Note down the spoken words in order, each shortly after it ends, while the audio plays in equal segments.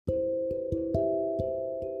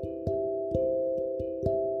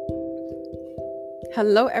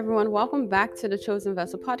Hello, everyone. Welcome back to the Chosen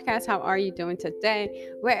Vessel podcast. How are you doing today?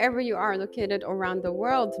 Wherever you are located around the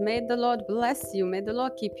world, may the Lord bless you. May the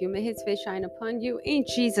Lord keep you. May his face shine upon you in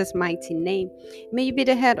Jesus' mighty name. May you be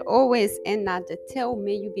the head always and not the tail.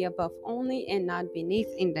 May you be above only and not beneath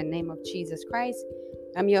in the name of Jesus Christ.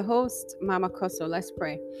 I'm your host, Mama Koso. Let's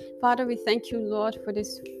pray. Father, we thank you, Lord, for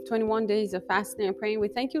this 21 days of fasting and praying. We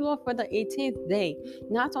thank you, Lord, for the 18th day.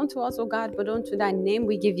 Not unto us, O God, but unto thy name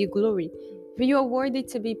we give you glory. For you are worthy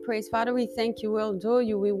to be praised. Father, we thank you, we adore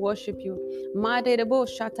you, we worship you. Come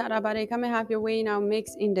and have your way in our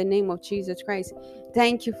mix in the name of Jesus Christ.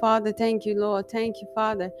 Thank you, Father. Thank you, Lord. Thank you,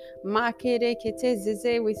 Father.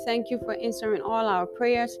 We thank you for answering all our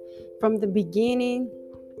prayers from the beginning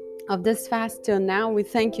of this fast till now. We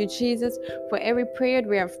thank you, Jesus, for every prayer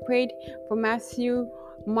we have prayed. For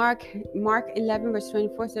Mark 11 verse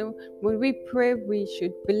 24 says, when we pray, we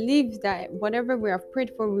should believe that whatever we have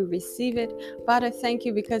prayed for, we receive it. Father, thank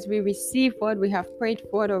you because we receive what we have prayed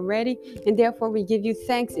for already, and therefore we give you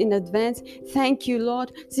thanks in advance. Thank you,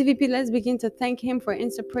 Lord. CVP, let's begin to thank him for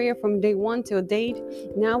answer prayer from day 1 till date.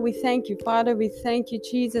 Now we thank you, Father. We thank you,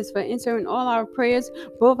 Jesus, for answering all our prayers,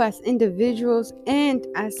 both as individuals and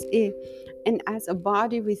as a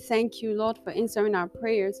body. We thank you, Lord, for answering our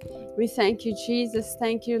prayers. We thank you, Jesus.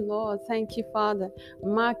 Thank you, Lord. Thank you, Father.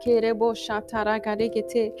 You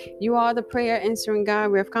are the prayer answering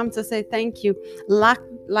God. We have come to say thank you. Like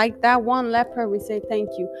that one leper, we say thank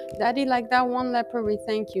you. Daddy, like that one leper, we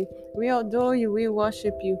thank you. We adore you. We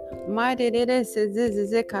worship you.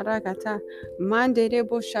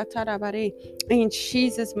 In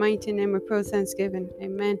Jesus' mighty name, we pray thanksgiving.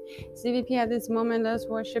 Amen. CVP, at this moment, let's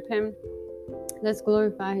worship him. Let's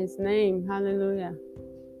glorify his name. Hallelujah.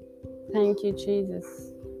 Thank you,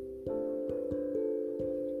 Jesus.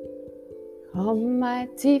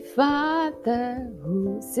 Almighty Father,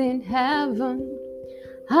 who's in heaven,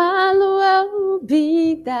 hallowed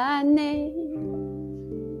be thy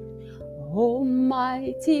name.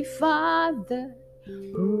 Almighty Father,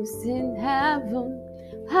 who's in heaven,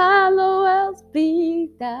 hallowed be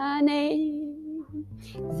thy name.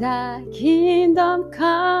 Thy kingdom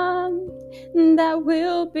come, thy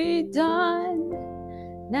will be done,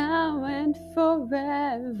 now and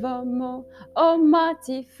forevermore.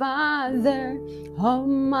 Almighty Father,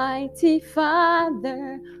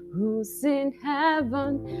 who's in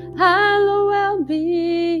heaven, hallowed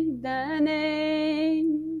be thy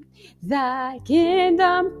name. Thy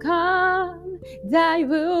kingdom come, thy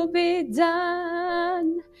will be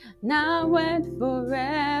done, now and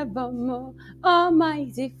forevermore.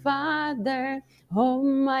 Almighty Father,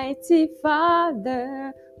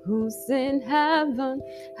 who's in heaven,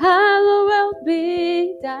 hallowed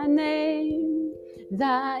be thy name.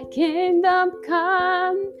 Thy kingdom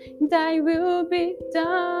come, thy will be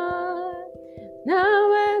done,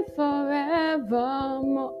 now and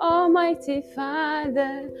forevermore. Almighty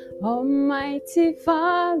Father, who's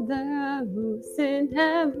in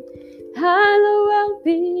heaven, hallowed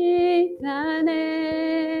be thy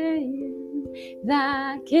name.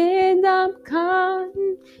 Thy kingdom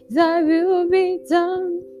come, thy will be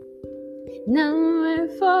done, now and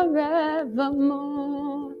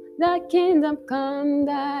forevermore. Thy kingdom come,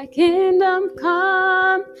 thy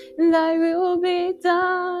will be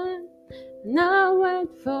done, now and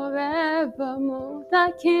forevermore.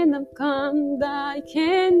 Thy kingdom come, thy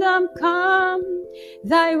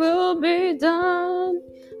will be done,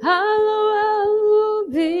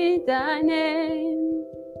 hallowed be thy name.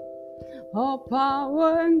 All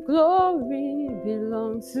power and glory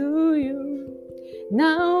belongs to you,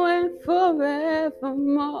 now and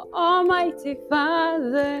forevermore. Almighty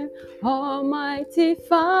Father,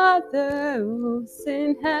 who's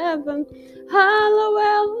in heaven,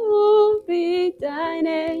 hallowed be thy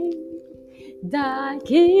name. Thy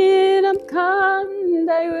kingdom come,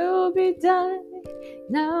 thy will be done,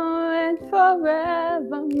 now and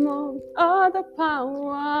forevermore. All the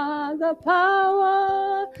power,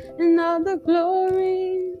 and all the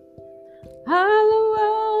glory,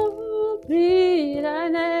 hallowed be thy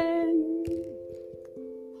name.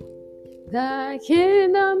 Thy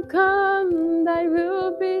kingdom come, thy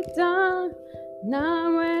will be done,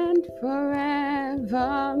 now and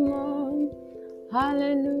forevermore.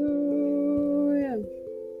 Hallelujah.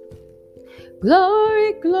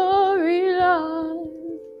 Glory, glory, Lord.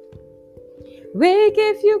 We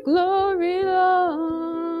give you glory,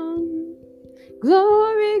 Lord.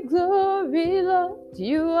 Glory, glory, Lord.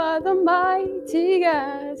 You are the mighty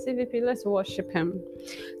God. CVP, let's worship him.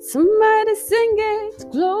 Somebody sing it.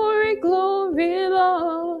 Glory, glory,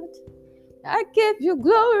 Lord. I give you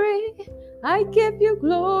glory. I give you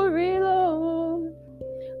glory, Lord.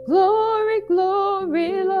 Glory,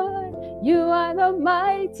 glory, Lord, you are the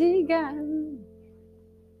mighty God.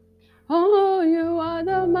 Oh, you are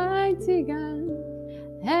the mighty God.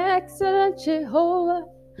 Excellent Jehovah,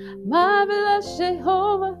 marvelous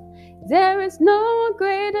Jehovah. There is no one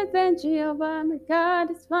greater than Jehovah. My God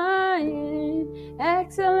is fine.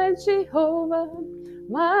 Excellent Jehovah,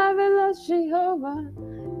 marvelous Jehovah.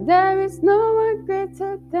 There is no one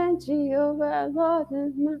greater than Jehovah. Lord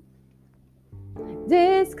is mine.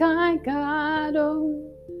 This kind God,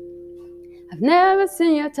 oh, I've never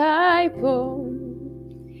seen your type, oh.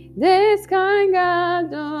 This kind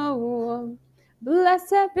God, oh,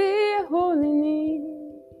 blessed be your holy name.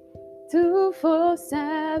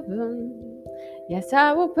 247. Yes,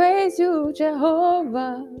 I will praise you,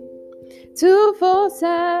 Jehovah.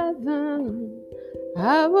 247.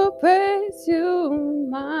 I will praise you,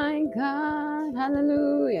 my God.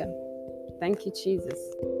 Hallelujah. Thank you, Jesus.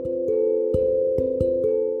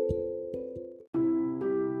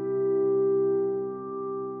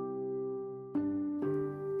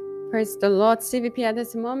 Praise the Lord. CVP, at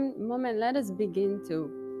this moment, let us begin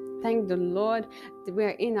to thank the Lord.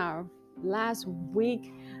 We're in our last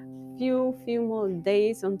week, few more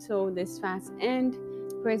days until this fast end.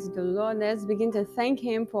 Praise the Lord. Let's begin to thank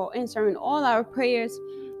Him for answering all our prayers.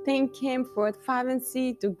 Thank Him for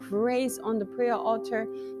fervency, the grace on the prayer altar.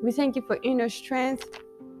 We thank you for inner strength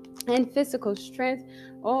and physical strength.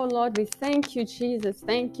 Oh Lord, we thank you, Jesus.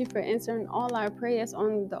 Thank you for answering all our prayers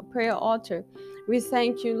on the prayer altar. We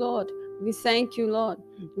thank you, Lord. We thank you, Lord.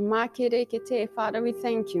 Father, we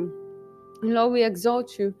thank you. Lord, we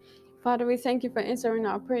exalt you. Father, we thank you for answering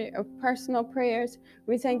our personal prayers.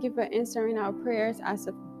 We thank you for answering our prayers as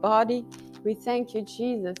a body. We thank you,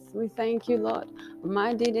 Jesus. We thank you, Lord.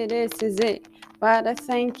 Father,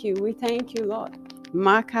 thank you. We thank you, Lord.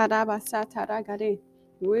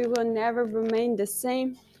 We will never remain the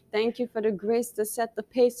same. Thank you for the grace to set the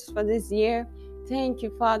pace for this year. Thank you,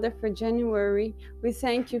 Father, for January. We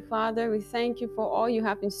thank you, Father. We thank you for all you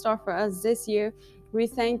have in store for us this year. We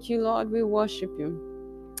thank you, Lord. We worship you.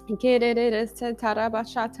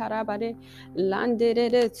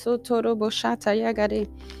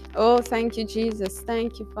 Oh, thank you, Jesus.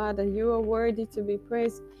 Thank you, Father. You are worthy to be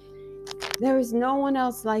praised. There is no one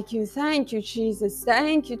else like you. Thank you, Jesus.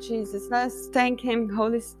 Thank you, Jesus. Let's thank Him.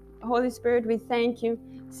 Holy Spirit, we thank you.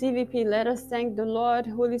 CVP, let us thank the Lord.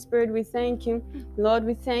 Holy Spirit, we thank you. Lord,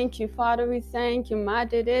 we thank you. Father, we thank you.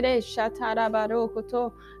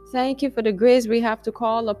 Thank you for the grace we have to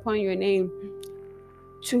call upon your name,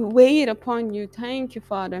 to wait upon you. Thank you,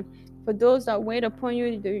 Father. For those that wait upon you,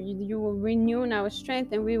 you will renew our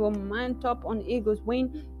strength, and we will mount up on eagle's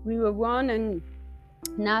wing. We will run and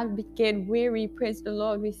not get weary. Praise the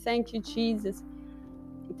Lord. We thank you, Jesus.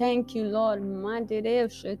 Thank you, Lord.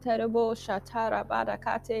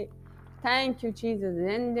 Thank you, Jesus.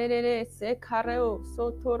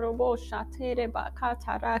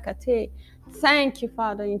 Thank you,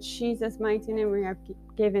 Father. In Jesus' mighty name we have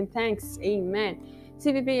given thanks. Amen.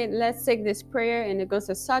 CVP, let's take this prayer, and it goes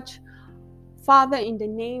as such. Father, in the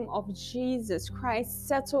name of Jesus Christ,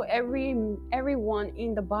 settle everyone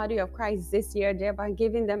in the body of Christ this year, thereby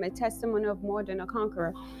giving them a testimony of more than a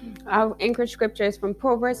conqueror. Our anchor scripture is from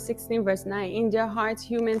Proverbs 16, verse 9. In their hearts,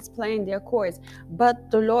 humans plan their course,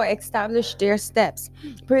 but the Lord established their steps.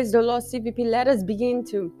 Praise the Lord, CVP. Let us begin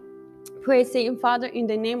to pray, saying, Father, in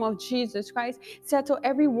the name of Jesus Christ, settle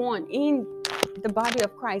everyone in the body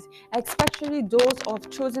of Christ, especially those of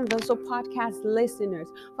Chosen Vessel podcast listeners.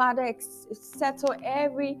 Father, settle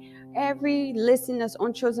every listeners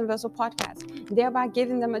on Chosen Vessel podcast, thereby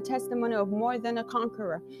giving them a testimony of more than a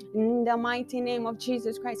conqueror. In the mighty name of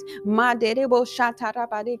Jesus Christ.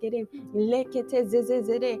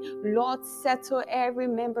 Lord, settle every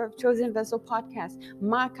member of Chosen Vessel podcast.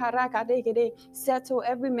 Settle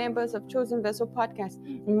every member of Chosen Vessel podcast.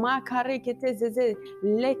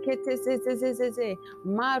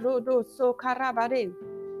 Marodo so karabare.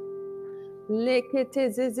 Lekete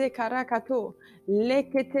zeze karakato.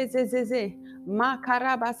 Lekete zeze.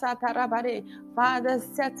 Makarabasa tarabare. Father,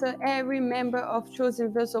 settle every member of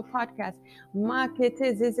Chosen Vessel podcast.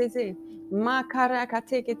 Makete zeze.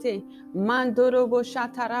 Makarakatekete. Mandorobo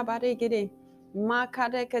shatarabare gede.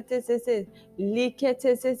 Makarekete zeze.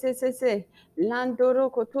 Likete zeze. Landoro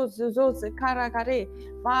koto zuzo karakare.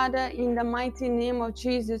 Father, in the mighty name of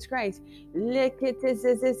Jesus Christ. Lekete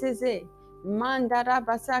zeze. Mandara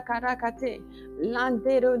basa karakate,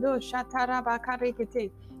 landero do shatara bakarekete,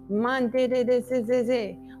 mandere de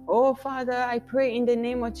zeze. Oh Father, I pray in the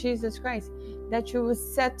name of Jesus Christ that you will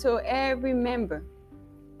settle every member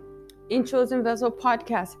in Chosen Vessel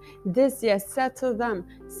Podcast this year. Settle them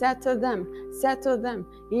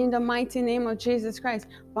in the mighty name of Jesus Christ.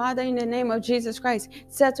 Father, in the name of Jesus Christ,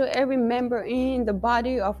 settle every member in the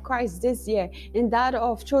body of Christ this year, in that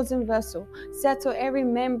of Chosen Vessel. Settle every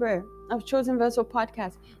member of Chosen Vessel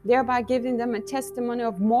Podcast, thereby giving them a testimony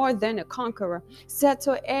of more than a conqueror.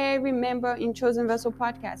 Settle every member in Chosen Vessel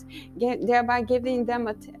Podcast, thereby giving them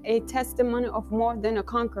a testimony of more than a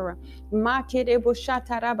conqueror.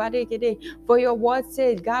 For your word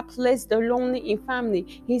said, God placed the lonely in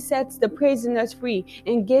family. He sets the prisoners free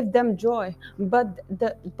and give them joy. But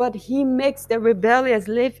he makes the rebellious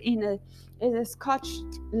live in a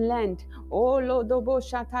scorched land. Oh Lord,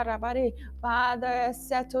 Father,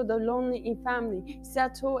 settle the lonely in family.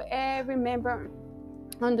 Settle every member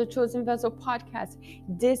on the Chosen Vessel Podcast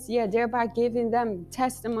this year, thereby giving them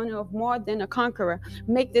testimony of more than a conqueror.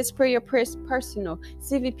 Make this prayer personal.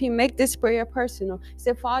 CVP, make this prayer personal.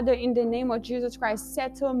 Say, Father, in the name of Jesus Christ,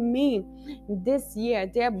 settle me this year,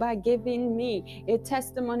 thereby giving me a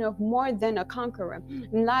testimony of more than a conqueror.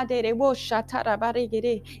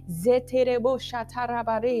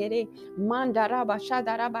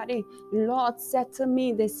 Lord, settle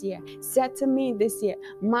me this year. Settle me this year.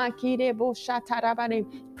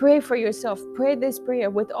 Pray for yourself. Pray this prayer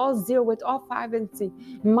with all zeal, with all fervency,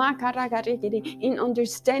 in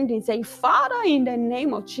understanding. Say, Father, in the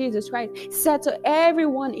name of Jesus Christ, settle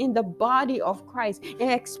everyone in the body of Christ,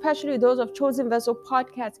 and especially those of Chosen Vessel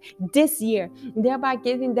Podcast this year, thereby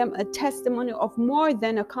giving them a testimony of more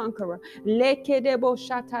than a conqueror. In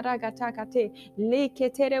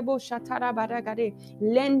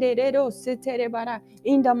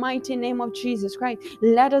the mighty name of Jesus Christ,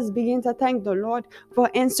 let us begin to thank the Lord for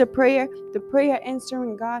answer prayer, the prayer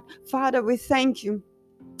answering God. Father, we thank you.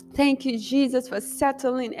 Thank you, Jesus, for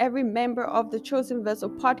settling every member of the Chosen Vessel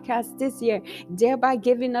Podcast this year, thereby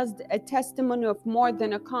giving us a testimony of more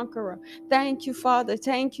than a conqueror. Thank you, Father.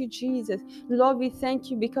 Thank you, Jesus. Lord, we thank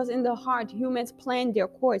you because in the heart, humans plan their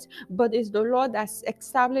course, but it's the Lord that's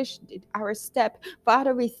established our step.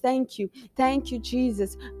 Father, we thank you. Thank you,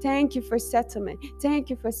 Jesus. Thank you for settlement. Thank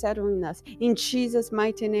you for settling us. In Jesus'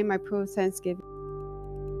 mighty name, I pray with thanksgiving.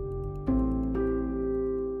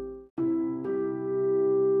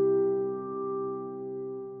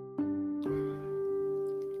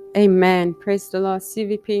 Amen. Praise the Lord.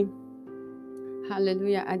 CVP.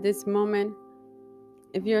 Hallelujah. At this moment,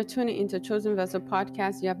 if you're tuning into Chosen Vessel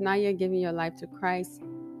Podcast, you have not yet given your life to Christ,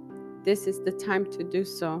 this is the time to do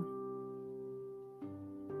so.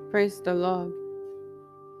 Praise the Lord.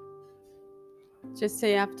 Just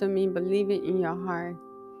say after me, believe it in your heart.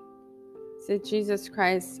 Say, Jesus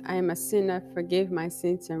Christ, I am a sinner. Forgive my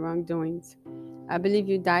sins and wrongdoings. I believe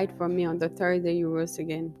you died for me. On the third day you rose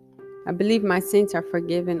again. I believe my sins are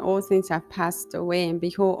forgiven. All things have passed away. And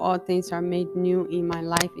behold, all things are made new in my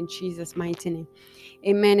life, in Jesus' mighty name.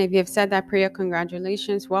 Amen. If you have said that prayer,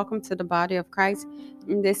 congratulations. Welcome to the body of Christ,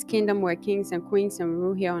 in this kingdom where kings and queens and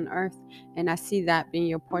rule here on earth. And I see that being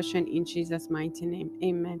your portion in Jesus' mighty name.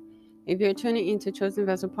 Amen. If you're tuning into Chosen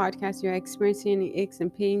Vessel Podcast, you're experiencing any aches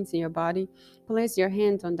and pains in your body, place your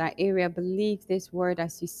hand on that area. Believe this word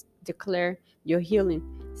as you declare your healing.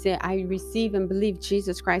 Say, I receive and believe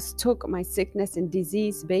Jesus Christ took my sickness and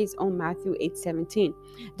disease based on Matthew 8:17,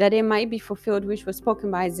 that it might be fulfilled which was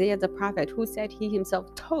spoken by Isaiah the prophet, who said he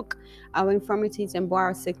himself took our infirmities and bore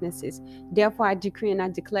our sicknesses. Therefore I decree and I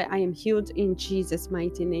declare I am healed in Jesus'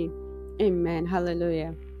 mighty name. Amen.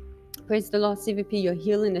 Hallelujah. Praise the Lord. CVP, your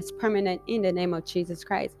healing is permanent in the name of Jesus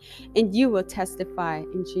Christ, and you will testify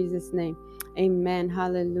in Jesus' name. Amen.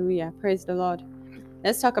 Hallelujah. Praise the Lord.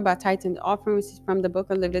 Let's talk about tithe and offering, which is from the book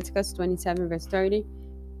of Leviticus 27 verse 30.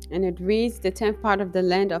 And it reads, the 10th part of the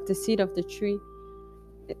land of the seed of the tree,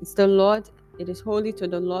 it's the Lord. It is holy to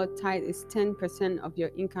the Lord. Tithe is 10% of your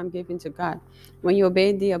income given to God. When you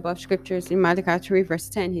obey the above scriptures in Malachi 3 verse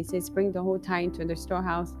 10, he says, bring the whole tithe into the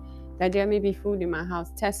storehouse, that there may be food in my house.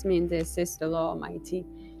 Test me in this, says the Lord Almighty,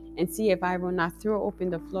 and see if I will not throw open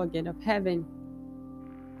the floodgate of heaven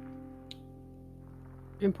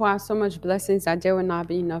and pour out so much blessings that there will not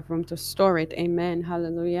be enough room to store it. Amen.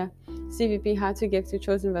 Hallelujah. CVP, how to give to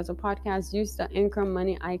Chosen Vessel Podcast. Use the Anchor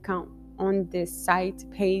Money icon on this site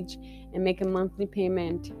page and make a monthly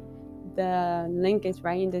payment. The link is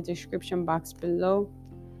right in the description box below.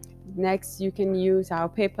 Next, you can use our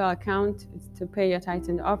PayPal account to pay your tithe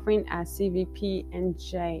and offering at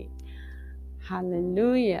CVPNJ.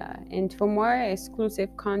 Hallelujah. And for more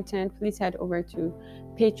exclusive content, please head over to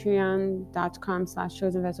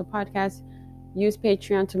patreon.com/chosenvesselpodcast. Use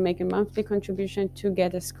Patreon to make a monthly contribution to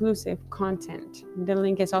get exclusive content. The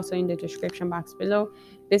link is also in the description box below.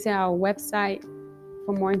 Visit our website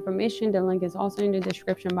For more information, the link is also in the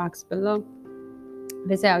description box below.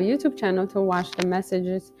 Visit our YouTube channel to watch the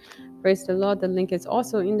messages. Praise the Lord. The link is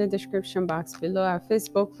also in the description box below. Our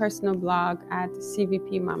Facebook personal blog at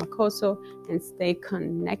CVP Mama Kosso, and stay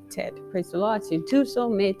connected. Praise the Lord. As you do so,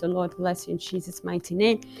 may the Lord bless you in Jesus' mighty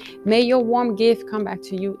name. May your warm gift come back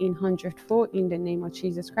to you in hundredfold in the name of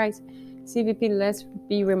Jesus Christ. CVP, let's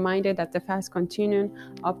be reminded that the fast continuing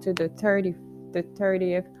up to the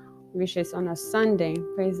 30th, which is on a Sunday.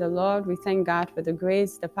 Praise the Lord. We thank God for the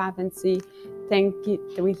grace, the fervency.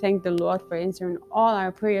 We thank the Lord for answering all our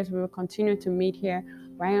prayers. We will continue to meet here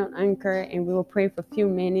right on Anchor, and we will pray for a few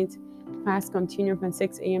minutes. Fast continue from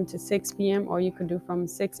 6 a.m. to 6 p.m. or you could do from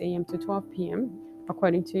 6 a.m. to 12 p.m.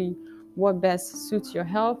 according to what best suits your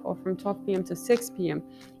health, or from 12 p.m. to 6 p.m.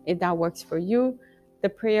 if that works for you. The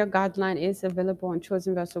prayer guideline is available on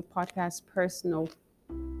Chosen Vessel Podcast personal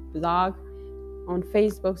blog on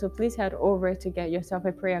Facebook. So please head over to get yourself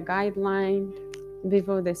a prayer guideline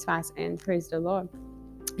before this fast ends. Praise the Lord.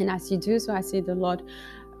 And as you do so, I see the Lord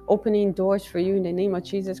opening doors for you in the name of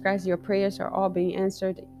Jesus Christ. Your prayers are all being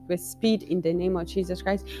answered with speed in the name of Jesus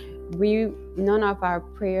Christ. None of our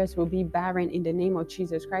prayers will be barren in the name of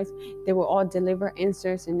Jesus Christ. They will all deliver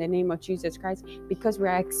answers in the name of Jesus Christ, because we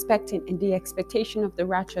are expecting, and the expectation of the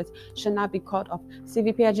righteous shall not be cut off.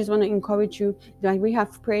 CVP, I just want to encourage you that we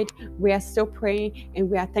have prayed, we are still praying, and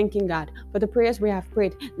we are thanking God for the prayers we have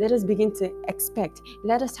prayed. Let us begin to expect.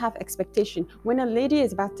 Let us have expectation. When a lady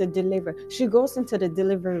is about to deliver, she goes into the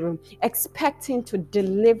delivery room expecting to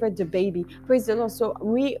deliver the baby. Praise the Lord. So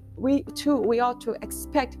we ought to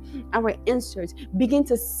expect our answers. Begin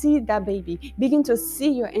to see that baby. Begin to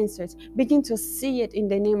see your answers. Begin to see it in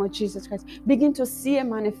the name of Jesus Christ. Begin to see it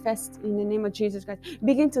manifest in the name of Jesus Christ.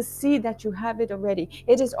 Begin to see that you have it already.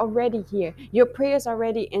 It is already here. Your prayers are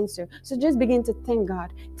already answered. So just begin to thank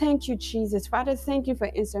God. Thank you, Jesus. Father, thank you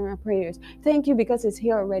for answering our prayers. Thank you because it's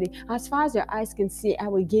here already. As far as your eyes can see, I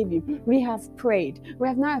will give you. We have prayed. We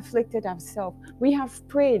have not afflicted ourselves. We have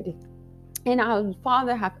prayed, and our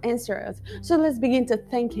Father have answered us. So let's begin to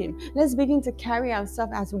thank Him. Let's begin to carry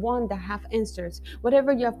ourselves as one that have answers.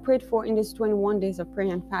 Whatever you have prayed for in these 21 days of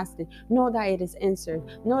prayer and fasting, know that it is answered.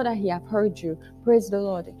 Know that He have heard you. Praise the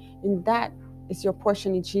Lord. And that is your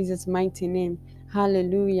portion in Jesus' mighty name.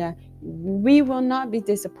 Hallelujah. We will not be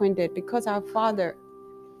disappointed, because our Father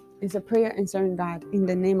is a prayer answering God in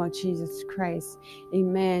the name of Jesus Christ.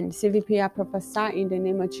 Amen. CVP, I prophesy in the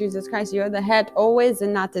name of Jesus Christ. You're the head always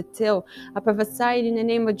and not the tail. I prophesy in the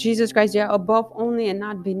name of Jesus Christ. You're above only and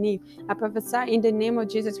not beneath. I prophesy in the name of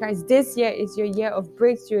Jesus Christ. This year is your year of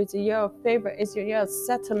breakthrough. It's a year of favor. It's your year of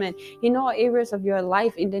settlement in all areas of your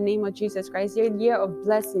life in the name of Jesus Christ. Your year of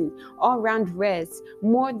blessing, all round rest,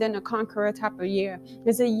 more than a conqueror type of year.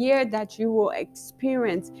 It's a year that you will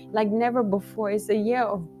experience like never before. It's a year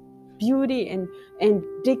of beauty and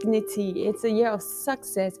dignity. It's a year of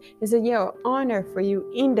success. It's a year of honor for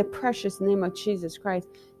you in the precious name of Jesus Christ.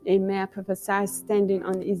 Amen. I prophesy standing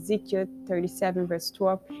on Ezekiel 37 verse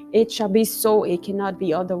 12. It shall be so. It cannot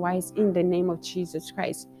be otherwise in the name of Jesus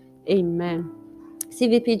Christ. Amen.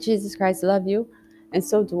 CVP, Jesus Christ love you, and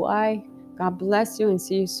so do I. God bless you, and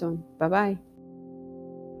see you soon. Bye-bye.